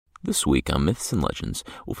This week on Myths and Legends,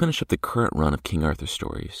 we'll finish up the current run of King Arthur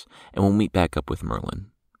stories, and we'll meet back up with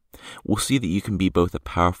Merlin. We'll see that you can be both a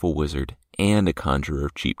powerful wizard and a conjurer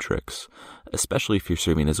of cheap tricks, especially if you're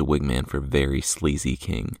serving as a wingman for a very sleazy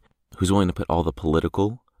king, who's willing to put all the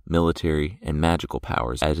political, military, and magical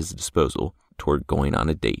powers at his disposal toward going on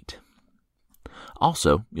a date.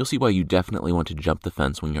 Also, you'll see why you definitely want to jump the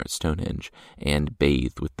fence when you're at Stonehenge and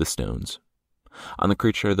bathe with the stones. On the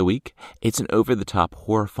Creature of the Week, it's an over-the-top,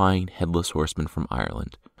 horrifying headless horseman from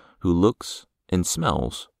Ireland who looks and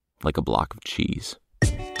smells like a block of cheese.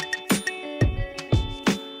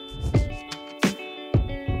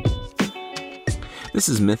 This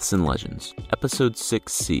is Myths and Legends, Episode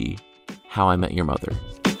 6C, How I Met Your Mother.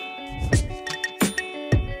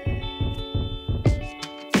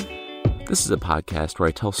 This is a podcast where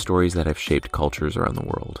I tell stories that have shaped cultures around the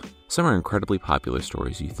world. Some are incredibly popular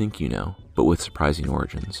stories you think you know, but with surprising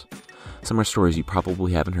origins. Some are stories you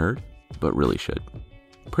probably haven't heard, but really should.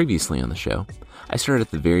 Previously on the show, I started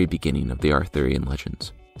at the very beginning of the Arthurian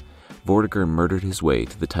legends. Vortigern murdered his way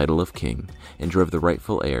to the title of king and drove the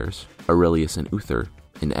rightful heirs, Aurelius and Uther,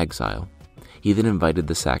 in exile. He then invited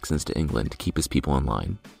the Saxons to England to keep his people in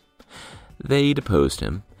line. They deposed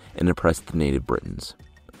him and oppressed the native Britons.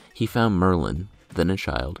 He found Merlin, then a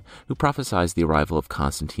child, who prophesied the arrival of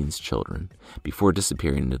Constantine's children before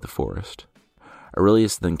disappearing into the forest.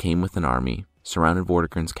 Aurelius then came with an army, surrounded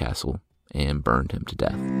Vortigern's castle, and burned him to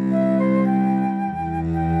death.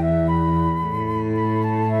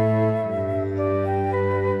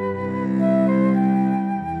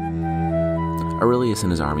 Aurelius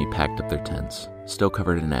and his army packed up their tents, still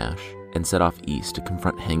covered in ash, and set off east to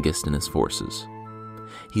confront Hengist and his forces.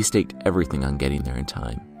 He staked everything on getting there in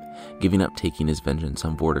time, giving up taking his vengeance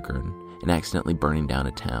on Vortigern and accidentally burning down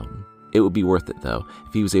a town. It would be worth it, though,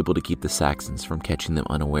 if he was able to keep the Saxons from catching them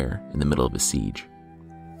unaware in the middle of a siege.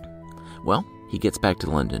 Well, he gets back to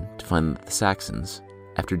London to find that the Saxons,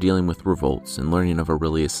 after dealing with revolts and learning of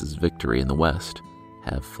Aurelius' victory in the west,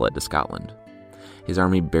 have fled to Scotland. His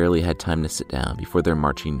army barely had time to sit down before they're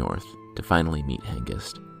marching north to finally meet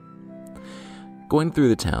Hengist. Going through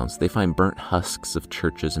the towns, they find burnt husks of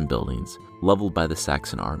churches and buildings, leveled by the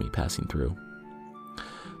Saxon army passing through.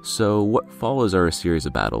 So what follows are a series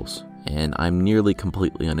of battles, and I'm nearly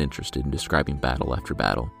completely uninterested in describing battle after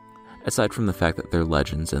battle. Aside from the fact that they're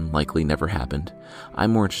legends and likely never happened,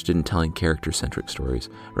 I'm more interested in telling character-centric stories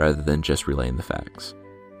rather than just relaying the facts.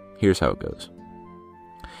 Here's how it goes.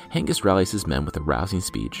 Hengist rallies his men with a rousing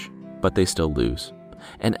speech, but they still lose,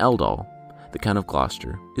 and Eldal, the Count of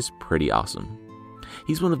Gloucester, is pretty awesome.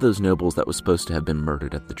 He's one of those nobles that was supposed to have been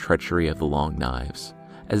murdered at the treachery of the Long Knives,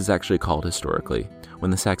 as it's actually called historically,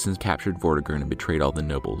 when the Saxons captured Vortigern and betrayed all the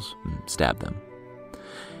nobles and stabbed them.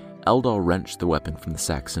 Eldal wrenched the weapon from the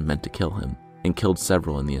Saxon meant to kill him, and killed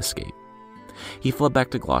several in the escape. He fled back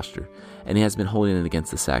to Gloucester, and he has been holding it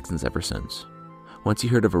against the Saxons ever since. Once he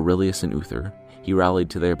heard of Aurelius and Uther, he rallied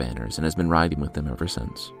to their banners and has been riding with them ever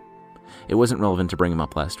since. It wasn't relevant to bring him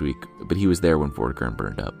up last week, but he was there when Vortigern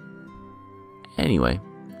burned up. Anyway,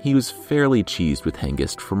 he was fairly cheesed with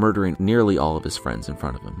Hengist for murdering nearly all of his friends in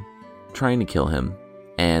front of him, trying to kill him,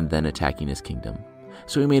 and then attacking his kingdom,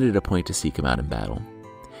 so he made it a point to seek him out in battle.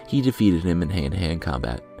 He defeated him in hand-to-hand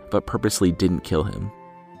combat, but purposely didn't kill him,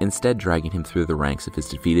 instead dragging him through the ranks of his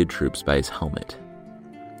defeated troops by his helmet.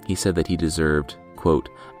 He said that he deserved, quote,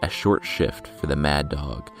 a short shift for the mad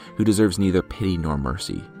dog, who deserves neither pity nor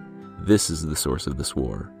mercy. This is the source of this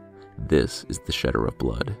war. This is the shedder of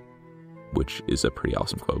blood. Which is a pretty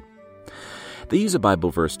awesome quote. They use a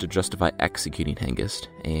Bible verse to justify executing Hengist,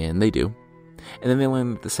 and they do. And then they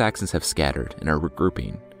learn that the Saxons have scattered and are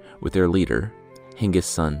regrouping, with their leader, Hengist's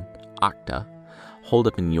son, Octa, holed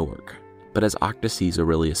up in York. But as Octa sees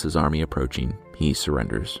Aurelius' army approaching, he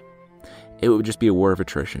surrenders. It would just be a war of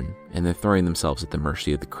attrition, and they're throwing themselves at the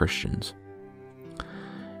mercy of the Christians.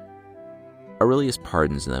 Aurelius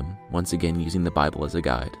pardons them, once again using the Bible as a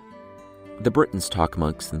guide. The Britons talk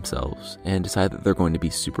amongst themselves and decide that they're going to be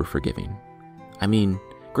super forgiving. I mean,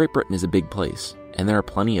 Great Britain is a big place, and there are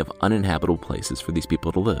plenty of uninhabitable places for these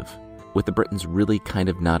people to live, with the Britons really kind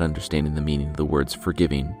of not understanding the meaning of the words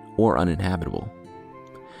forgiving or uninhabitable.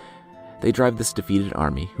 They drive this defeated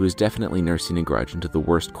army, who is definitely nursing a grudge, into the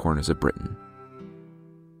worst corners of Britain.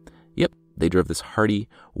 Yep, they drove this hardy,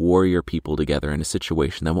 warrior people together in a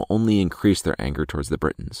situation that will only increase their anger towards the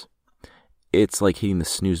Britons. It's like hitting the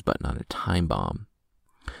snooze button on a time bomb.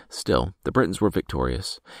 Still, the Britons were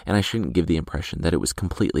victorious, and I shouldn't give the impression that it was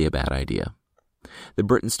completely a bad idea. The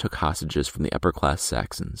Britons took hostages from the upper-class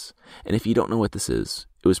Saxons, and if you don't know what this is,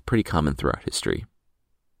 it was pretty common throughout history.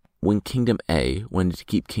 When Kingdom A wanted to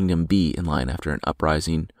keep Kingdom B in line after an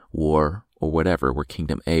uprising war, or whatever where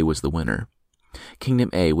Kingdom A was the winner, Kingdom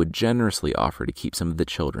A would generously offer to keep some of the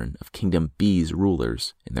children of Kingdom B's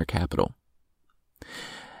rulers in their capital.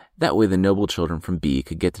 That way the noble children from B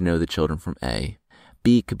could get to know the children from A,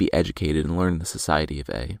 B could be educated and learn the society of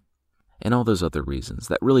A, and all those other reasons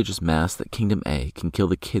that really just mask that Kingdom A can kill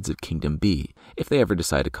the kids of Kingdom B if they ever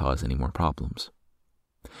decide to cause any more problems.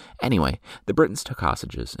 Anyway, the Britons took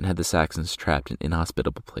hostages and had the Saxons trapped in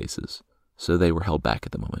inhospitable places, so they were held back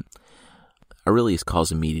at the moment. Aurelius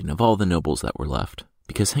calls a meeting of all the nobles that were left.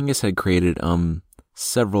 Because Hengist had created,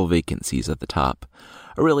 several vacancies at the top,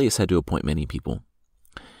 Aurelius had to appoint many people.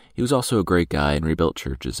 He was also a great guy and rebuilt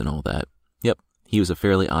churches and all that. Yep, he was a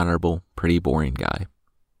fairly honorable, pretty boring guy.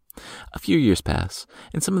 A few years pass,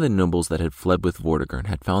 and some of the nobles that had fled with Vortigern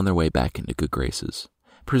had found their way back into good graces,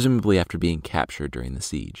 presumably after being captured during the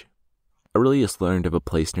siege. Aurelius learned of a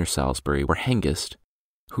place near Salisbury where Hengist,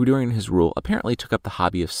 who during his rule apparently took up the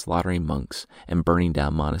hobby of slaughtering monks and burning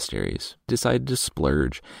down monasteries, decided to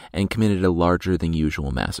splurge and committed a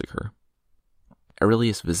larger-than-usual massacre.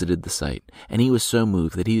 Aurelius visited the site, and he was so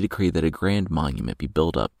moved that he decreed that a grand monument be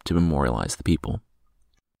built up to memorialize the people.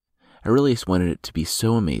 Aurelius wanted it to be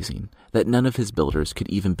so amazing that none of his builders could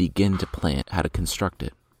even begin to plan how to construct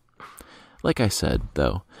it. Like I said,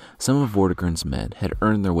 though, some of Vortigern's men had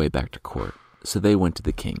earned their way back to court, so they went to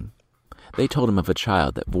the king. They told him of a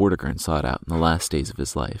child that Vortigern sought out in the last days of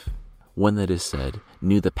his life, one that is said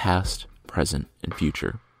knew the past, present, and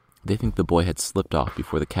future. They think the boy had slipped off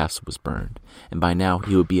before the castle was burned, and by now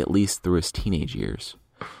he would be at least through his teenage years,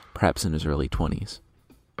 perhaps in his early 20s.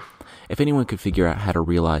 If anyone could figure out how to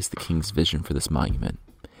realize the king's vision for this monument,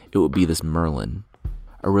 it would be this Merlin.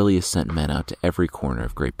 Aurelius sent men out to every corner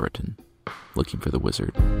of Great Britain, looking for the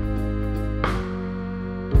wizard.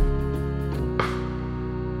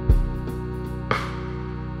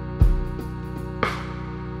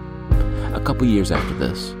 A couple years after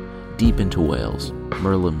this, deep into Wales,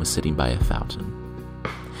 Merlin was sitting by a fountain.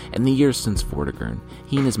 In the years since Vortigern,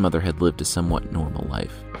 he and his mother had lived a somewhat normal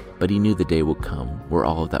life, but he knew the day would come where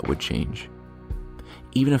all of that would change.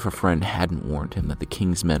 Even if a friend hadn't warned him that the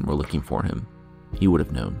king's men were looking for him, he would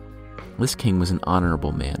have known. This king was an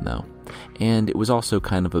honorable man, though, and it was also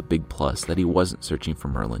kind of a big plus that he wasn't searching for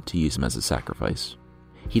Merlin to use him as a sacrifice.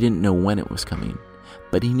 He didn't know when it was coming,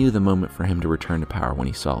 but he knew the moment for him to return to power when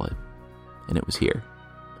he saw it, and it was here.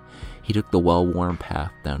 He took the well-worn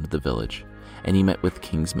path down to the village, and he met with the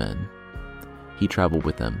king's men. He traveled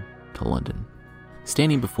with them to London.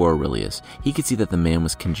 Standing before Aurelius, he could see that the man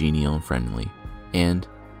was congenial and friendly, and,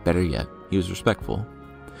 better yet, he was respectful.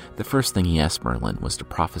 The first thing he asked Merlin was to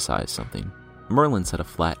prophesy something. Merlin said a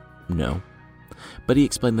flat no, but he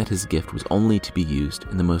explained that his gift was only to be used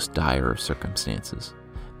in the most dire of circumstances,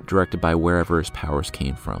 directed by wherever his powers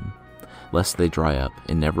came from, lest they dry up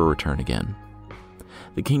and never return again.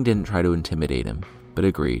 The king didn't try to intimidate him, but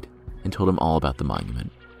agreed, and told him all about the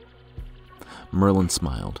monument. Merlin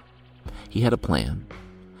smiled. He had a plan.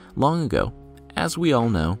 Long ago, as we all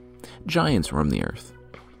know, giants roamed the earth.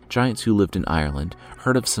 Giants who lived in Ireland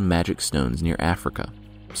heard of some magic stones near Africa,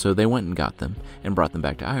 so they went and got them and brought them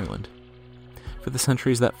back to Ireland. For the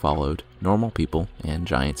centuries that followed, normal people, and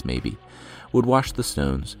giants maybe, would wash the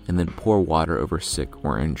stones and then pour water over sick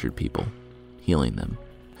or injured people, healing them.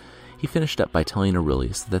 He finished up by telling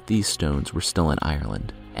Aurelius that these stones were still in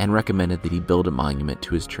Ireland, and recommended that he build a monument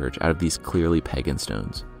to his church out of these clearly pagan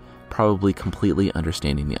stones, probably completely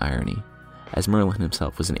understanding the irony, as Merlin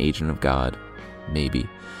himself was an agent of God, maybe,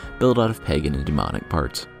 built out of pagan and demonic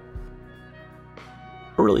parts.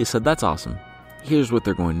 Aurelius said, "That's awesome. Here's what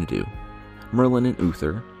they're going to do. Merlin and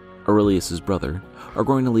Uther, Aurelius's brother, are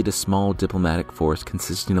going to lead a small diplomatic force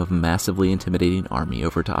consisting of a massively intimidating army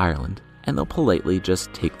over to Ireland, and they'll politely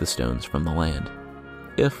just take the stones from the land.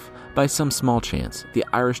 If, by some small chance, the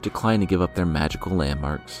Irish decline to give up their magical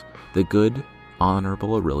landmarks, the good,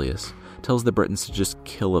 honorable Aurelius tells the Britons to just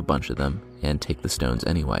kill a bunch of them and take the stones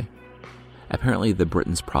anyway." Apparently the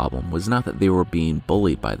Britons' problem was not that they were being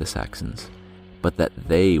bullied by the Saxons, but that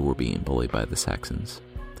they were being bullied by the Saxons.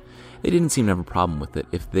 They didn't seem to have a problem with it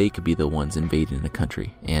if they could be the ones invading a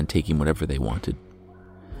country and taking whatever they wanted.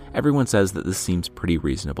 Everyone says that this seems pretty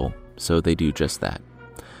reasonable, so they do just that.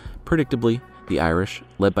 Predictably, the Irish,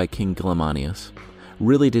 led by King Gillemanius,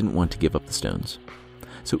 really didn't want to give up the stones.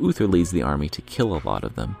 So Uther leads the army to kill a lot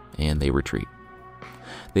of them, and they retreat.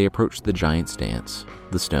 They approach the giant's dance,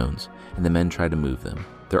 the stones, and the men try to move them.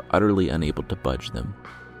 They're utterly unable to budge them.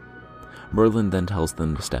 Merlin then tells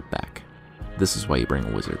them to step back. This is why you bring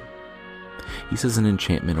a wizard. He says an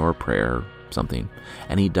enchantment or a prayer or something,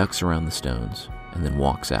 and he ducks around the stones, and then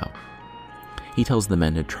walks out. He tells the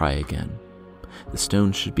men to try again. The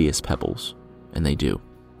stones should be as pebbles, and they do.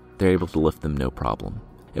 They're able to lift them no problem.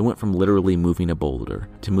 It went from literally moving a boulder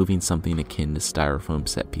to moving something akin to styrofoam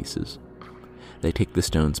set pieces. They take the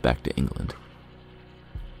stones back to England.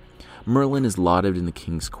 Merlin is lauded in the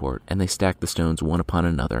king's court, and they stack the stones one upon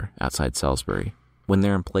another outside Salisbury. When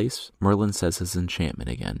they're in place, Merlin says his enchantment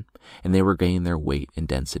again, and they regain their weight and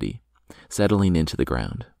density, settling into the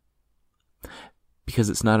ground. Because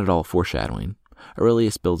it's not at all foreshadowing,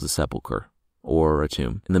 Aurelius builds a sepulchre, or a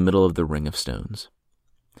tomb, in the middle of the ring of stones.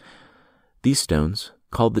 These stones,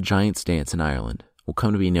 called the Giant's Dance in Ireland, will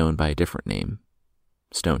come to be known by a different name,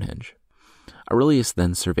 Stonehenge. Aurelius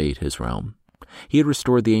then surveyed his realm. He had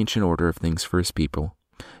restored the ancient order of things for his people,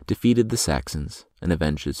 defeated the Saxons, and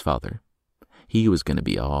avenged his father. He was going to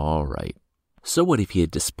be all right. So what if he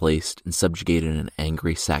had displaced and subjugated an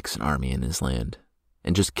angry Saxon army in his land,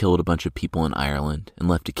 and just killed a bunch of people in Ireland and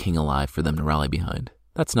left a king alive for them to rally behind?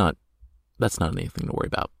 That's not anything to worry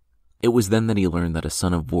about. It was then that he learned that a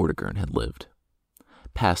son of Vortigern had lived.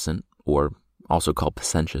 Passant, or also called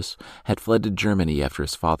Passentius, had fled to Germany after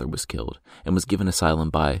his father was killed, and was given asylum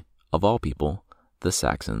by, of all people, the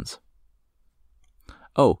Saxons.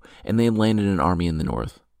 Oh, and they had landed an army in the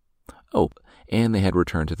north. Oh, and they had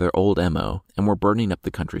returned to their old MO and were burning up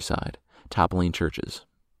the countryside, toppling churches.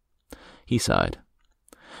 He sighed.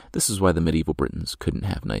 This is why the medieval Britons couldn't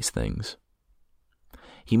have nice things.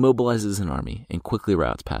 He mobilizes an army and quickly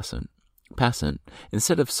routs Passant. Passant,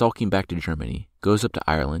 instead of sulking back to Germany, goes up to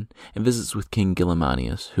Ireland and visits with King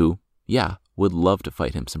Gillemanius, who, would love to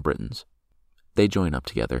fight him some Britons. They join up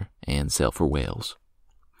together and sail for Wales.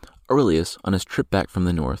 Aurelius, on his trip back from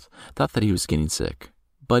the north, thought that he was getting sick,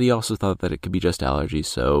 but he also thought that it could be just allergies,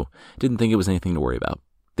 so didn't think it was anything to worry about.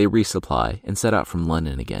 They resupply and set out from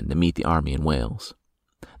London again to meet the army in Wales,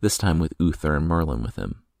 this time with Uther and Merlin with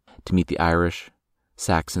him, to meet the Irish,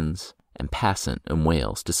 Saxons, and Passant in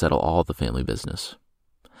Wales to settle all the family business.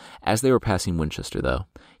 As they were passing Winchester, though,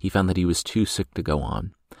 he found that he was too sick to go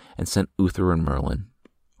on, and sent Uther and Merlin.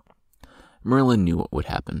 Merlin knew what would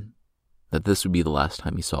happen, that this would be the last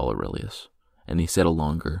time he saw Aurelius, and he said a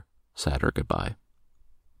longer, sadder goodbye.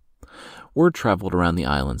 Word traveled around the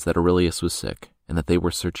islands that Aurelius was sick, and that they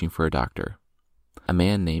were searching for a doctor. A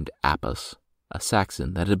man named Appius, a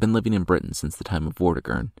Saxon that had been living in Britain since the time of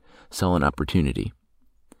Vortigern, saw an opportunity.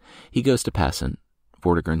 He goes to Passant,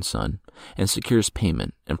 Vortigern's son, and secures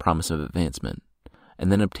payment and promise of advancement,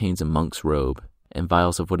 and then obtains a monk's robe and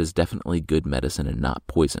vials of what is definitely good medicine and not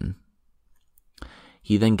poison.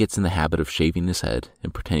 He then gets in the habit of shaving his head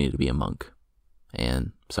and pretending to be a monk.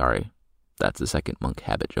 And, sorry, that's the second monk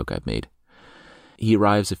habit joke I've made. He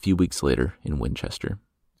arrives a few weeks later in Winchester.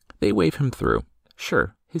 They wave him through.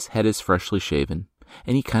 Sure, his head is freshly shaven,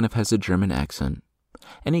 and he kind of has a German accent,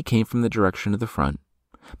 and he came from the direction of the front.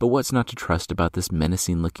 But what's not to trust about this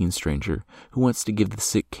menacing-looking stranger who wants to give the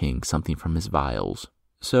sick king something from his vials?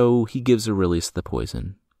 So he gives Aurelius the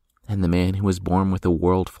poison, and the man who was born with a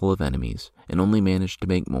world full of enemies and only managed to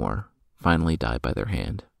make more finally died by their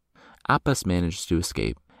hand. Appius manages to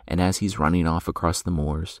escape, and as he's running off across the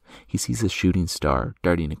moors, he sees a shooting star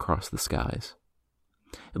darting across the skies.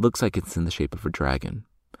 It looks like it's in the shape of a dragon,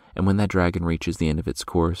 and when that dragon reaches the end of its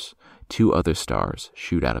course, 2 other stars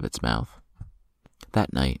shoot out of its mouth.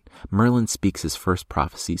 That night, Merlin speaks his first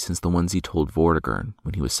prophecy since the ones he told Vortigern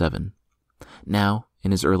when he was 7. Now,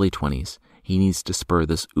 in his early 20s, he needs to spur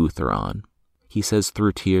this Uther on. He says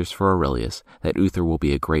through tears for Aurelius that Uther will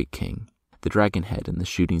be a great king. The dragon head and the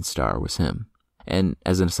shooting star was him. And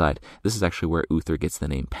as an aside, this is actually where Uther gets the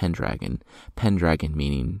name Pendragon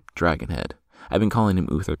meaning dragon head. I've been calling him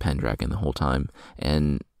Uther Pendragon the whole time,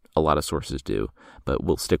 and a lot of sources do, but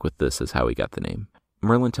we'll stick with this as how he got the name.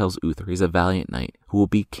 Merlin tells Uther he's a valiant knight who will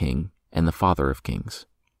be king and the father of kings.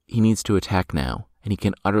 He needs to attack now, and he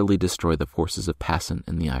can utterly destroy the forces of Passant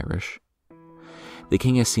and the Irish. The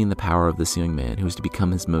king has seen the power of this young man who is to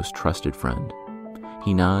become his most trusted friend.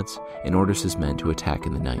 He nods and orders his men to attack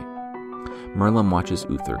in the night. Merlin watches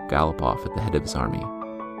Uther gallop off at the head of his army.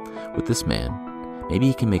 With this man, maybe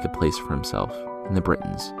he can make a place for himself and the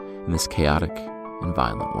Britons in this chaotic and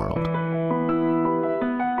violent world.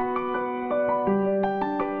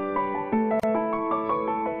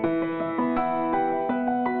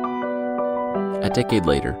 A decade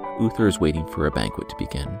later, Uther is waiting for a banquet to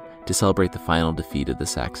begin to celebrate the final defeat of the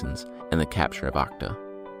Saxons and the capture of Acta.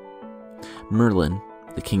 Merlin,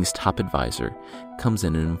 the king's top advisor, comes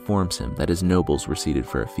in and informs him that his nobles were seated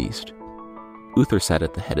for a feast. Uther sat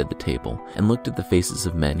at the head of the table and looked at the faces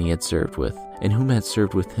of men he had served with and whom had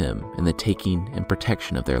served with him in the taking and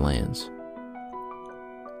protection of their lands.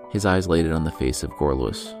 His eyes lighted on the face of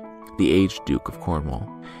Gorlois, the aged Duke of Cornwall.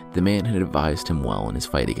 The man had advised him well in his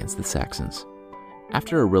fight against the Saxons.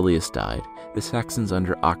 After Aurelius died, the Saxons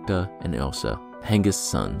under Acta and Elsa, Hengist's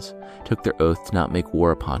sons, took their oath to not make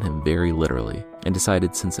war upon him very literally, and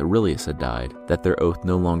decided since Aurelius had died that their oath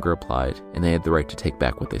no longer applied and they had the right to take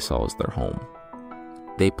back what they saw as their home.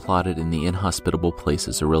 They plotted in the inhospitable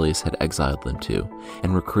places Aurelius had exiled them to,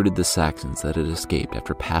 and recruited the Saxons that had escaped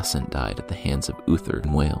after Passant died at the hands of Uther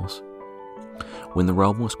in Wales. When the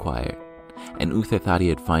realm was quiet, and Uther thought he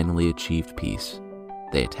had finally achieved peace,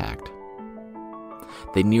 they attacked.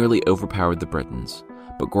 They nearly overpowered the Britons,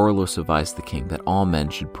 but Gorlos advised the king that all men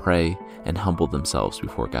should pray and humble themselves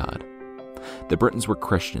before God. The Britons were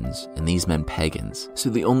Christians, and these men pagans, so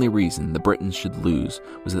the only reason the Britons should lose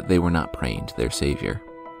was that they were not praying to their Savior.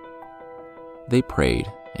 They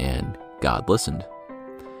prayed, and God listened.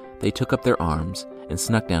 They took up their arms and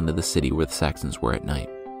snuck down to the city where the Saxons were at night,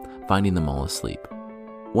 finding them all asleep.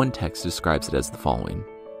 One text describes it as the following: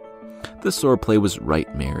 "The swordplay was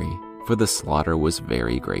right merry, for the slaughter was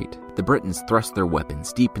very great. The Britons thrust their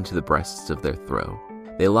weapons deep into the breasts of their throng.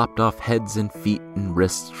 They lopped off heads and feet and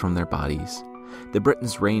wrists from their bodies. The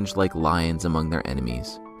Britons ranged like lions among their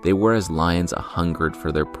enemies. They were as lions a-hungered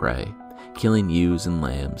for their prey, killing ewes and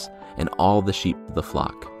lambs, and all the sheep of the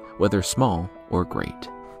flock, whether small or great."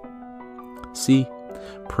 See,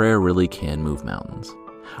 prayer really can move mountains.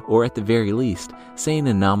 Or at the very least, saying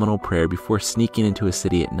a nominal prayer before sneaking into a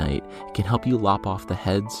city at night can help you lop off the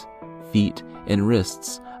heads, feet, and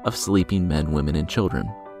wrists of sleeping men, women, and children.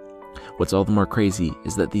 What's all the more crazy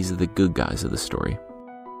is that these are the good guys of the story.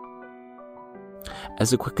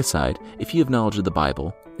 As a quick aside, if you have knowledge of the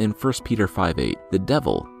Bible, in 1 Peter 5:8, the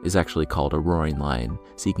devil is actually called a roaring lion,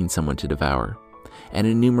 seeking someone to devour. And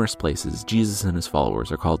in numerous places, Jesus and his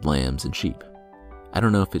followers are called lambs and sheep. I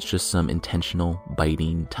don't know if it's just some intentional,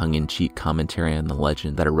 biting, tongue-in-cheek commentary on the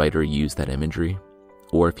legend that a writer used that imagery,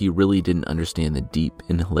 or if he really didn't understand the deep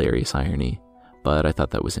and hilarious irony, but I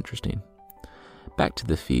thought that was interesting. Back to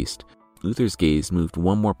the feast, Uther's gaze moved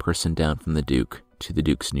one more person down from the Duke to the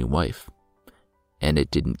Duke's new wife, and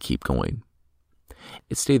it didn't keep going.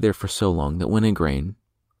 It stayed there for so long that when Igraine,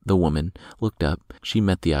 the woman, looked up, she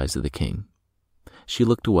met the eyes of the king. She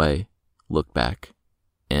looked away, looked back,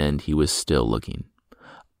 and he was still looking.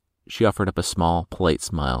 She offered up a small, polite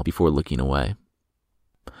smile before looking away.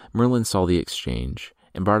 Merlin saw the exchange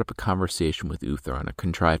and brought up a conversation with Uther on a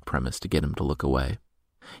contrived premise to get him to look away.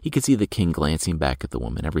 He could see the king glancing back at the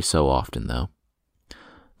woman every so often, though.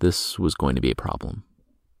 This was going to be a problem.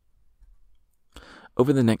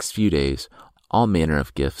 Over the next few days, all manner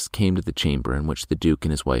of gifts came to the chamber in which the Duke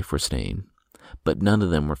and his wife were staying, but none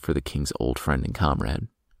of them were for the king's old friend and comrade.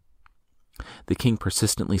 The king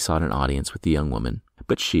persistently sought an audience with the young woman,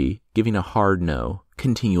 but she, giving a hard no,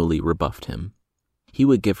 continually rebuffed him. He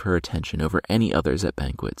would give her attention over any others at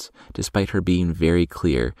banquets, despite her being very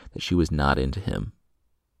clear that she was not into him.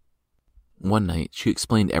 One night, she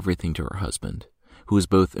explained everything to her husband, who was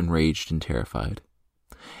both enraged and terrified.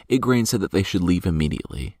 Igraine said that they should leave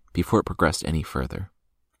immediately, before it progressed any further.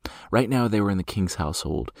 Right now they were in the king's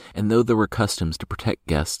household, and though there were customs to protect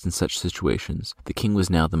guests in such situations, the king was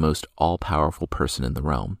now the most all-powerful person in the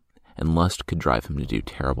realm, and lust could drive him to do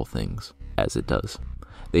terrible things, as it does.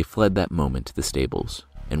 They fled that moment to the stables,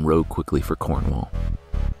 and rode quickly for Cornwall.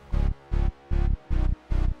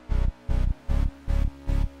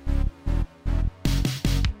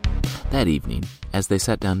 That evening, as they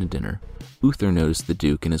sat down to dinner, Uther noticed the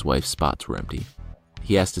Duke and his wife's spots were empty.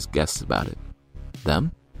 He asked his guests about it.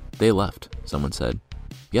 Them? They left, someone said.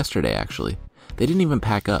 Yesterday, actually. They didn't even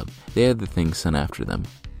pack up. They had the things sent after them.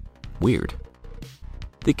 Weird.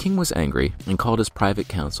 The king was angry and called his private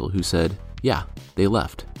council, who said, "Yeah, they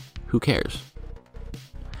left. Who cares?"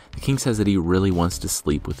 The king says that he really wants to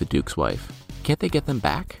sleep with the Duke's wife. Can't they get them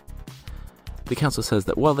back? The council says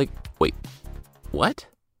that, wait, what?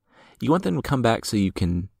 You want them to come back so you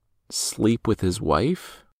can sleep with his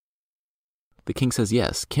wife? The king says,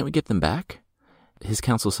 yes. Can't we get them back? His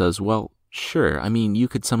council says, well, sure. I mean, you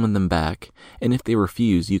could summon them back, and if they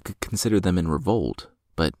refuse, you could consider them in revolt.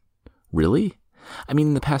 But really? I mean,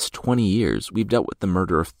 in the past 20 years, we've dealt with the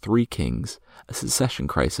murder of 3 kings, a succession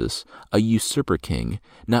crisis, a usurper king,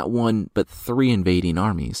 not one, but 3 invading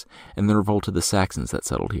armies, and the revolt of the Saxons that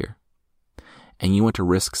settled here. And you want to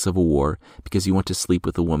risk civil war because you want to sleep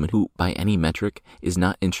with a woman who, by any metric, is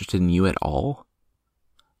not interested in you at all?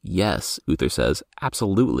 Yes, Uther says,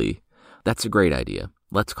 absolutely. That's a great idea.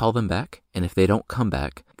 Let's call them back, and if they don't come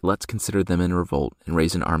back, let's consider them in revolt and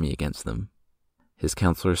raise an army against them. His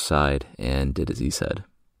counselors sighed and did as he said.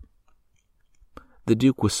 The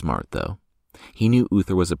Duke was smart, though. He knew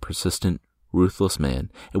Uther was a persistent, ruthless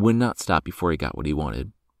man, and would not stop before he got what he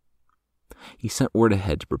wanted. He sent word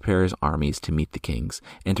ahead to prepare his armies to meet the kings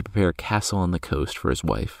and to prepare a castle on the coast for his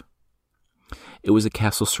wife. It was a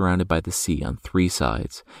castle surrounded by the sea on 3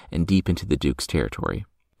 sides and deep into the Duke's territory.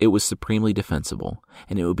 It was supremely defensible,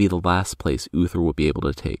 and it would be the last place Uther would be able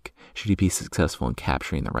to take should he be successful in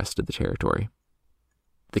capturing the rest of the territory.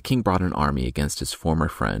 The king brought an army against his former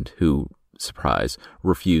friend, who, surprise,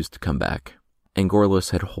 refused to come back, and Gorlos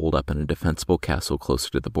had holed up in a defensible castle closer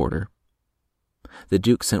to the border. The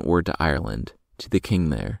Duke sent word to Ireland, to the king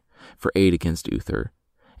there, for aid against Uther,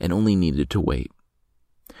 and only needed to wait.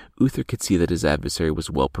 Uther could see that his adversary was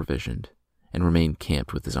well provisioned, and remained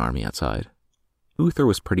camped with his army outside. Uther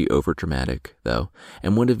was pretty overdramatic, though,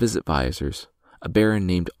 and one of his advisors, a baron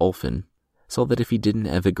named Ulfin, saw that if he didn't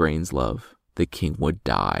have Igraine's love, the king would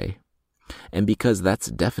die. And because that's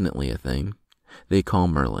definitely a thing, they call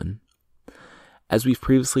Merlin. As we've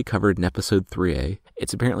previously covered in episode 3a,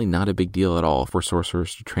 it's apparently not a big deal at all for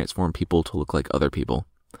sorcerers to transform people to look like other people,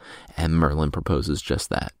 and Merlin proposes just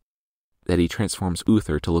that he transforms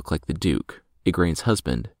Uther to look like the Duke, Igraine's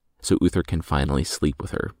husband, so Uther can finally sleep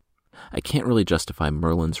with her. I can't really justify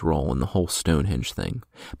Merlin's role in the whole Stonehenge thing,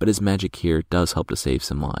 but his magic here does help to save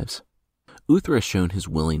some lives. Uther has shown his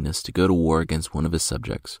willingness to go to war against one of his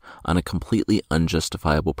subjects on a completely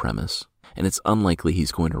unjustifiable premise, and it's unlikely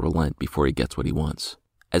he's going to relent before he gets what he wants,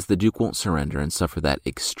 as the Duke won't surrender and suffer that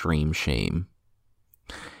extreme shame.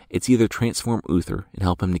 It's either transform Uther and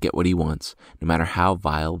help him to get what he wants, no matter how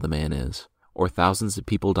vile the man is, or thousands of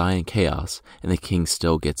people die in chaos and the king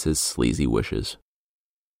still gets his sleazy wishes.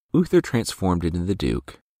 Uther transformed into the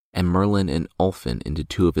Duke, and Merlin and Ulfin into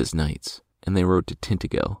 2 of his knights, and they rode to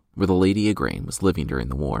Tintagel, where the Lady Igraine was living during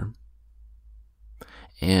the war.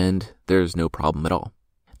 And there's no problem at all.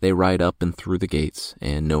 They ride up and through the gates,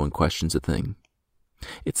 and no one questions a thing.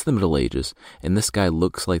 It's the Middle Ages, and this guy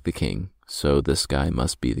looks like the king, so this guy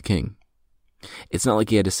must be the king. It's not like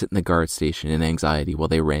he had to sit in the guard station in anxiety while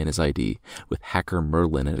they ran his ID, with hacker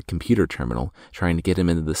Merlin at a computer terminal trying to get him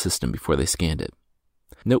into the system before they scanned it.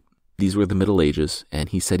 Nope, these were the Middle Ages, and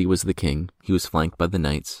he said he was the king, he was flanked by the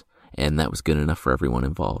knights, and that was good enough for everyone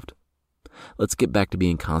involved. Let's get back to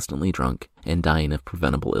being constantly drunk and dying of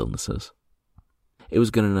preventable illnesses. It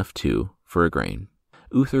was good enough, too, for Igraine.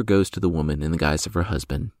 Uther goes to the woman in the guise of her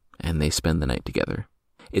husband, and they spend the night together.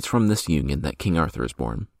 It's from this union that King Arthur is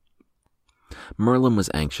born. Merlin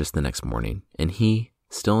was anxious the next morning, and he,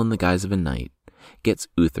 still in the guise of a knight, gets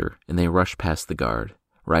Uther, and they rush past the guard,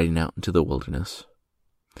 riding out into the wilderness.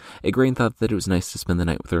 Igraine thought that it was nice to spend the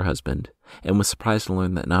night with her husband, and was surprised to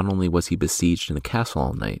learn that not only was he besieged in the castle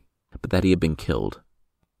all night, but that he had been killed,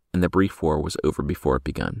 and the brief war was over before it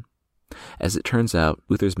begun. As it turns out,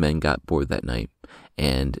 Uther's men got bored that night,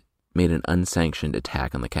 and made an unsanctioned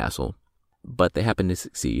attack on the castle, but they happened to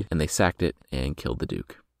succeed, and they sacked it and killed the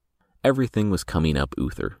Duke. Everything was coming up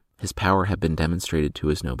Uther. His power had been demonstrated to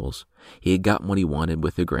his nobles. He had gotten what he wanted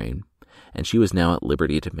with Igraine, and she was now at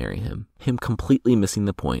liberty to marry him completely missing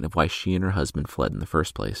the point of why she and her husband fled in the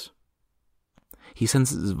first place. He sends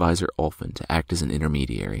his advisor Ulfin to act as an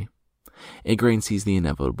intermediary. Igraine sees the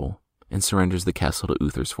inevitable and surrenders the castle to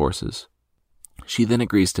Uther's forces. She then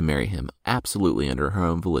agrees to marry him absolutely under her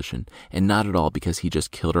own volition, and not at all because he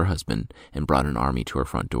just killed her husband and brought an army to her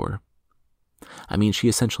front door. I mean, she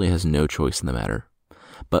essentially has no choice in the matter.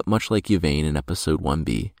 But much like Yvain in episode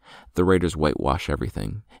 1b, the raiders whitewash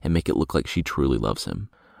everything and make it look like she truly loves him.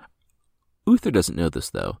 Uther doesn't know this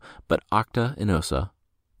though, but Acta and Ossa,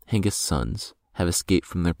 Hengist's sons, have escaped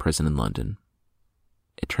from their prison in London.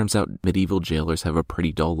 It turns out medieval jailers have a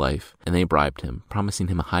pretty dull life, and they bribed him, promising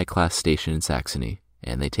him a high-class station in Saxony,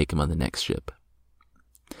 and they take him on the next ship.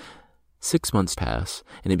 6 months pass,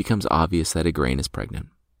 and it becomes obvious that Igraine is pregnant.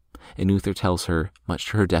 And Uther tells her, much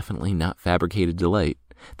to her definitely not fabricated delight,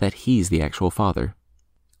 that he's the actual father.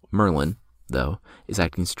 Merlin, though, is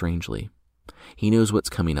acting strangely. He knows what's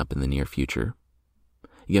coming up in the near future.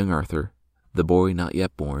 Young Arthur, the boy not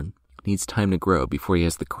yet born, needs time to grow before he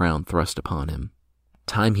has the crown thrust upon him.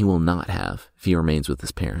 Time he will not have if he remains with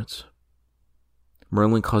his parents.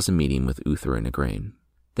 Merlin calls a meeting with Uther and Igraine.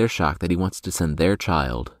 They're shocked that he wants to send their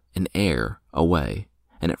child, an heir, away,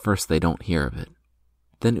 and at first they don't hear of it.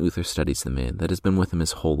 Then Uther studies the man that has been with him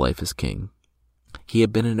his whole life as king. He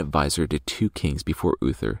had been an advisor to 2 kings before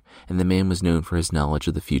Uther, and the man was known for his knowledge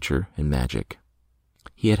of the future and magic.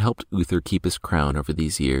 He had helped Uther keep his crown over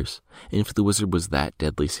these years, and if the wizard was that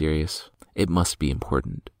deadly serious, it must be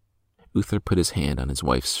important. Uther put his hand on his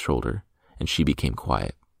wife's shoulder, and she became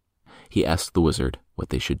quiet. He asked the wizard what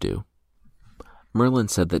they should do. Merlin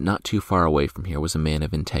said that not too far away from here was a man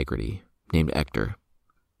of integrity, named Ector.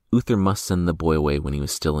 Uther must send the boy away when he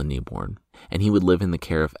was still a newborn, and he would live in the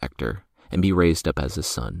care of Ector and be raised up as his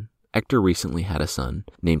son. Ector recently had a son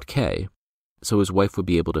named Kay, so his wife would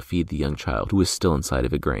be able to feed the young child who was still inside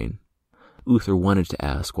of a grain. Uther wanted to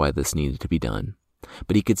ask why this needed to be done,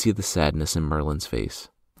 but he could see the sadness in Merlin's face,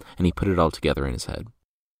 and he put it all together in his head.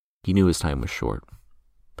 He knew his time was short.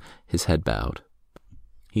 His head bowed.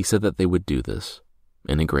 He said that they would do this,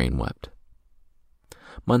 and Igraine wept.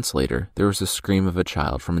 Months later, there was a scream of a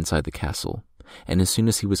child from inside the castle, and as soon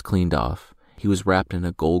as he was cleaned off, he was wrapped in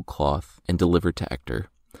a gold cloth and delivered to Ector,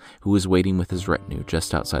 who was waiting with his retinue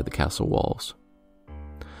just outside the castle walls.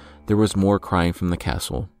 There was more crying from the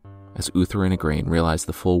castle, as Uther and Igraine realized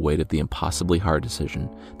the full weight of the impossibly hard decision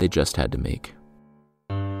they just had to make.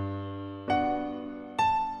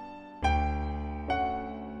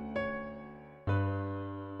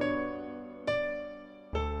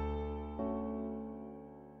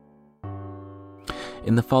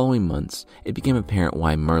 In the following months, it became apparent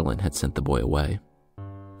why Merlin had sent the boy away.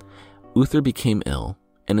 Uther became ill,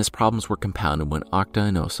 and his problems were compounded when Octa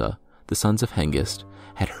and Ossa, the sons of Hengist,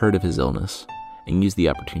 had heard of his illness and used the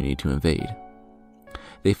opportunity to invade.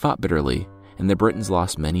 They fought bitterly, and the Britons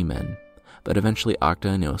lost many men, but eventually Octa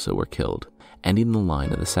and Ossa were killed, ending the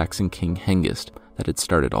line of the Saxon king Hengist that had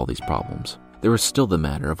started all these problems. There was still the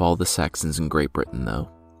matter of all the Saxons in Great Britain, though.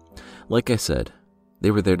 Like I said, they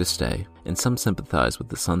were there to stay, and some sympathized with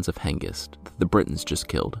the sons of Hengist that the Britons just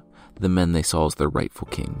killed, the men they saw as their rightful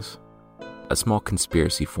kings. A small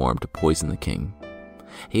conspiracy formed to poison the king.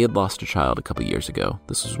 He had lost a child a couple years ago,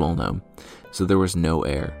 this was well known, so there was no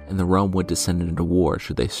heir, and the realm would descend into war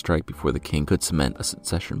should they strike before the king could cement a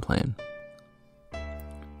succession plan.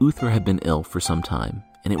 Uther had been ill for some time,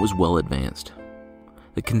 and it was well advanced.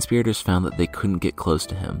 The conspirators found that they couldn't get close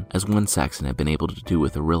to him, as one Saxon had been able to do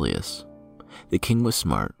with Aurelius. The king was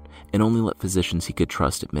smart, and only let physicians he could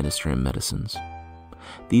trust administer him medicines.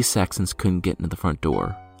 These Saxons couldn't get into the front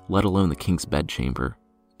door, let alone the king's bedchamber.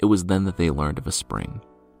 It was then that they learned of a spring.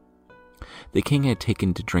 The king had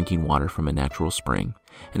taken to drinking water from a natural spring,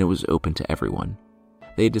 and it was open to everyone.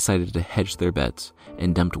 They had decided to hedge their bets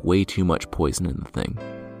and dumped way too much poison in the thing.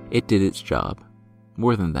 It did its job.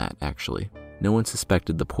 More than that, actually. No one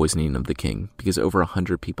suspected the poisoning of the king because over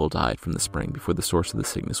 100 people died from the spring before the source of the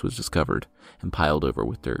sickness was discovered and piled over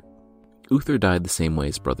with dirt. Uther died the same way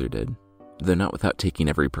his brother did, though not without taking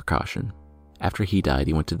every precaution. After he died,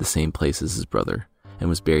 he went to the same place as his brother and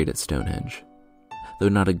was buried at Stonehenge. Though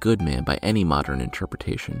not a good man by any modern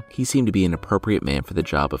interpretation, he seemed to be an appropriate man for the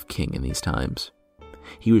job of king in these times.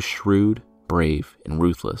 He was shrewd, brave, and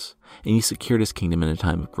ruthless, and he secured his kingdom in a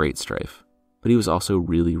time of great strife. But he was also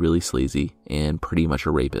really sleazy and pretty much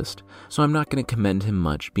a rapist, so I'm not going to commend him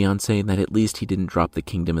much beyond saying that at least he didn't drop the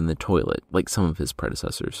kingdom in the toilet like some of his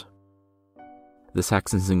predecessors. The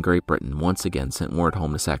Saxons in Great Britain once again sent word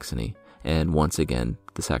home to Saxony, and once again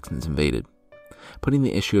the Saxons invaded. Putting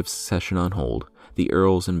the issue of succession on hold, the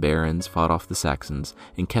earls and barons fought off the Saxons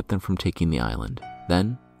and kept them from taking the island.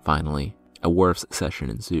 Then, finally, a war of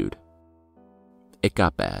succession ensued. It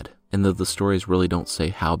got bad, and though the stories really don't say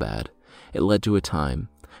how bad, it led to a time,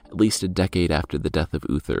 at least a decade after the death of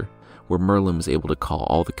Uther, where Merlin was able to call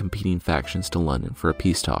all the competing factions to London for a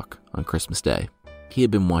peace talk on Christmas Day. He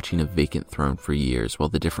had been watching a vacant throne for years while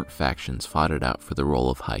the different factions fought it out for the role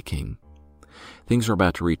of High King. Things were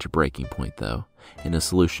about to reach a breaking point, though, and a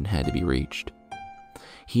solution had to be reached.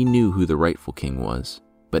 He knew who the rightful king was,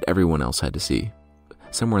 but everyone else had to see.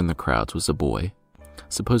 Somewhere in the crowds was a boy,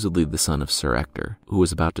 supposedly the son of Sir Ector, who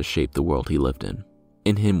was about to shape the world he lived in.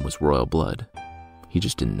 In him was royal blood. He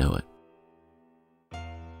just didn't know it.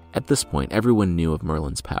 At this point, everyone knew of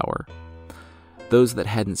Merlin's power. Those that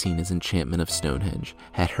hadn't seen his enchantment of Stonehenge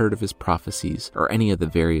had heard of his prophecies or any of the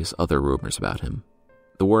various other rumors about him.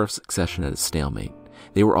 The War of Succession at a stalemate,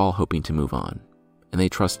 they were all hoping to move on, and they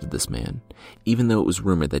trusted this man, even though it was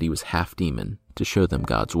rumored that he was half demon, to show them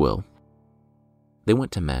God's will. They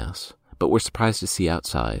went to Mass, but were surprised to see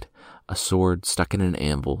outside a sword stuck in an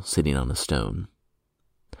anvil sitting on a stone.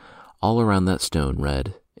 All around that stone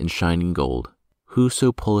read, in shining gold,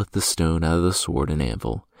 "Whoso pulleth the stone out of the sword and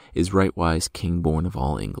anvil is rightwise king born of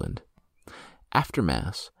all England." After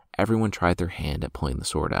Mass, everyone tried their hand at pulling the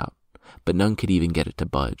sword out, but none could even get it to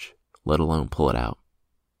budge, let alone pull it out.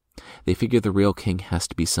 They figure the real king has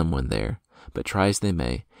to be someone there, but try as they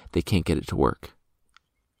may, they can't get it to work.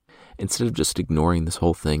 Instead of just ignoring this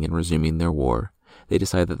whole thing and resuming their war, they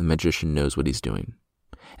decide that the magician knows what he's doing,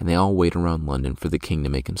 and they all wait around London for the king to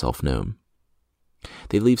make himself known.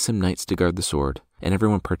 They leave some knights to guard the sword, and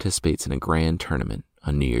everyone participates in a grand tournament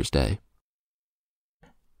on New Year's Day.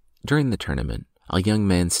 During the tournament, a young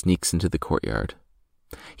man sneaks into the courtyard.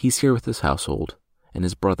 He's here with his household, and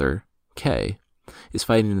his brother, Kay, is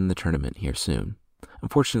fighting in the tournament here soon.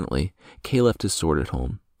 Unfortunately, Kay left his sword at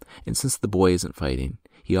home, and since the boy isn't fighting,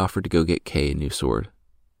 he offered to go get Kay a new sword.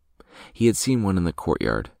 He had seen one in the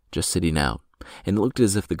courtyard, just sitting out, and it looked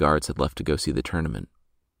as if the guards had left to go see the tournament.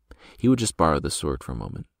 He would just borrow the sword for a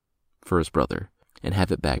moment, for his brother, and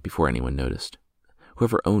have it back before anyone noticed.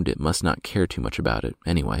 Whoever owned it must not care too much about it,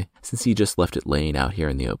 anyway, since he just left it laying out here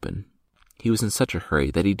in the open. He was in such a hurry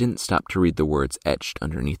that he didn't stop to read the words etched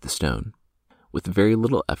underneath the stone. With very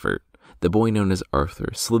little effort, the boy known as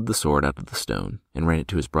Arthur slid the sword out of the stone and ran it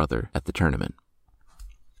to his brother at the tournament.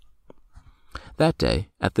 That day,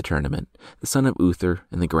 at the tournament, the son of Uther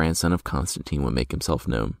and the grandson of Constantine would make himself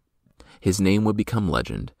known. His name would become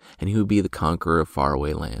legend, and he would be the conqueror of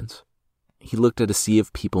faraway lands. He looked at a sea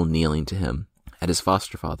of people kneeling to him, at his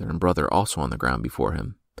foster father and brother also on the ground before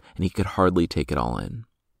him, and he could hardly take it all in.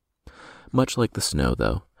 Much like the snow,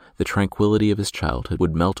 though, the tranquility of his childhood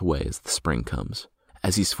would melt away as the spring comes,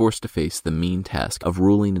 as he's forced to face the mean task of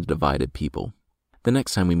ruling a divided people. The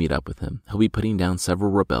next time we meet up with him, he'll be putting down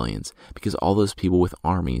several rebellions because all those people with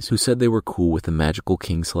armies who said they were cool with the magical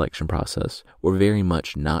king selection process were very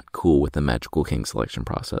much not cool with the magical king selection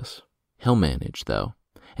process. He'll manage, though,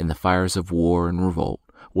 and the fires of war and revolt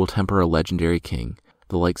will temper a legendary king,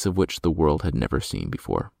 the likes of which the world had never seen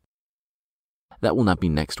before. That will not be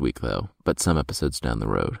next week, though, but some episodes down the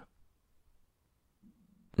road.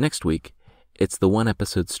 Next week, it's the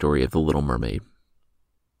one-episode story of The Little Mermaid.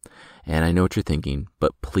 And I know what you're thinking,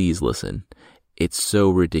 but please listen. It's so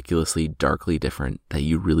ridiculously darkly different that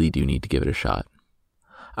you really do need to give it a shot.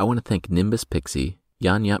 I want to thank Nimbus Pixie,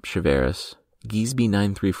 Yan Yap Chiveris,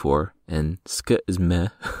 Geesby934, and Sk is meh.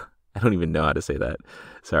 I don't even know how to say that.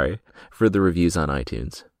 Sorry. For the reviews on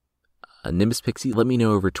iTunes. Nimbus Pixie, let me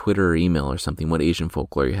know over Twitter or email or something what Asian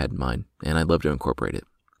folklore you had in mind, and I'd love to incorporate it.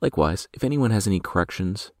 Likewise, if anyone has any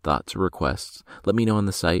corrections, thoughts, or requests, let me know on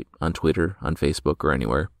the site, on Twitter, on Facebook, or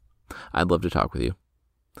anywhere. I'd love to talk with you.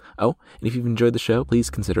 Oh, and if you've enjoyed the show, please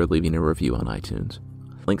consider leaving a review on iTunes.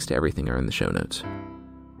 Links to everything are in the show notes.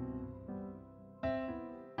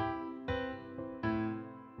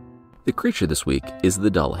 The creature this week is the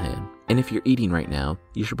Dullahan, and if you're eating right now,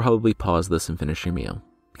 you should probably pause this and finish your meal,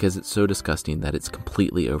 because it's so disgusting that it's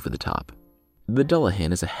completely over the top. The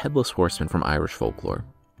Dullahan is a headless horseman from Irish folklore.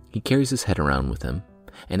 He carries his head around with him,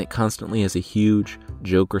 and it constantly has a huge,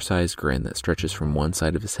 Joker-sized grin that stretches from one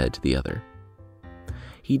side of his head to the other.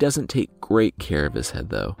 He doesn't take great care of his head,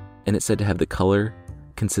 though, and it's said to have the color,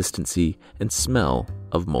 consistency, and smell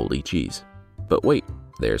of moldy cheese. But wait,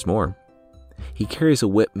 there's more. He carries a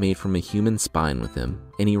whip made from a human spine with him,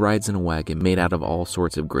 and he rides in a wagon made out of all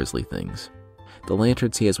sorts of grisly things. The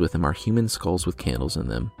lanterns he has with him are human skulls with candles in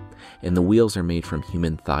them, and the wheels are made from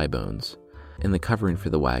human thigh bones, and the covering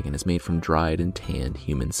for the wagon is made from dried and tanned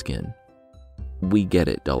human skin. We get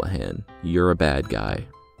it, Dullahan. You're a bad guy.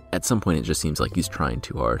 At some point it just seems like he's trying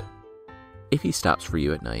too hard. If he stops for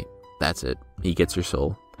you at night, that's it. He gets your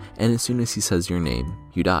soul, and as soon as he says your name,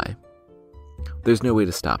 you die. There's no way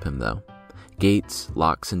to stop him, though. Gates,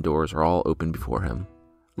 locks, and doors are all open before him.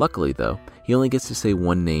 Luckily, though, he only gets to say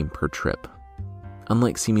one name per trip.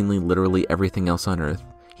 Unlike seemingly literally everything else on Earth,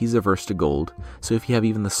 he's averse to gold, so if you have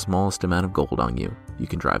even the smallest amount of gold on you, you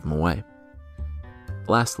can drive him away.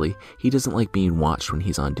 Lastly, he doesn't like being watched when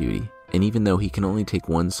he's on duty, and even though he can only take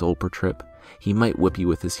one soul per trip, he might whip you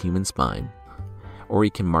with his human spine. Or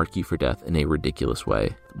he can mark you for death in a ridiculous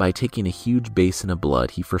way, by taking a huge basin of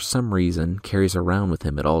blood he for some reason carries around with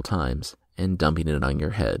him at all times, and dumping it on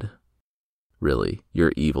your head. Really,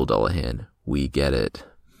 you're evil, Dullahan. We get it.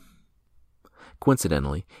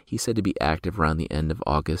 Coincidentally, he's said to be active around the end of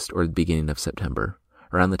August or the beginning of September,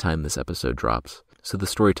 around the time this episode drops, so the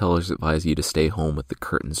storytellers advise you to stay home with the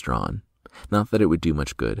curtains drawn. Not that it would do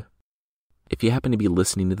much good. If you happen to be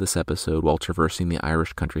listening to this episode while traversing the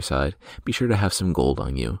Irish countryside, be sure to have some gold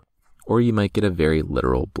on you, or you might get a very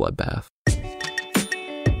literal bloodbath.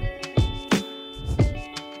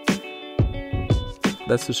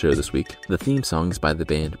 That's the show this week. The theme song is by the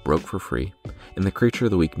band Broke for Free, and the Creature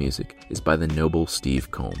of the Week music is by the noble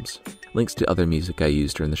Steve Combs. Links to other music I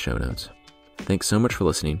used are in the show notes. Thanks so much for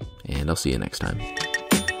listening, and I'll see you next time.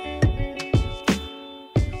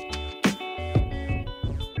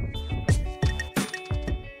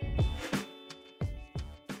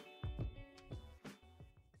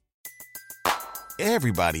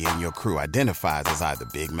 Everybody in your crew identifies as either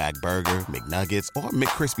Big Mac Burger, McNuggets, or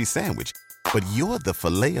McCrispy Sandwich. But you're the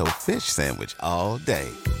Filet-O-Fish Sandwich all day.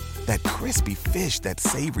 That crispy fish, that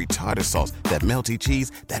savory tartar sauce, that melty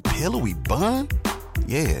cheese, that pillowy bun.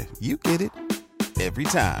 Yeah, you get it. Every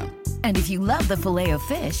time. And if you love the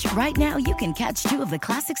Filet-O-Fish, right now you can catch two of the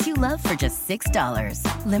classics you love for just $6.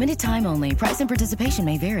 Limited time only. Price and participation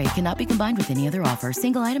may vary. Cannot be combined with any other offer.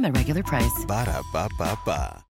 Single item at regular price. Ba-da-ba-ba-ba.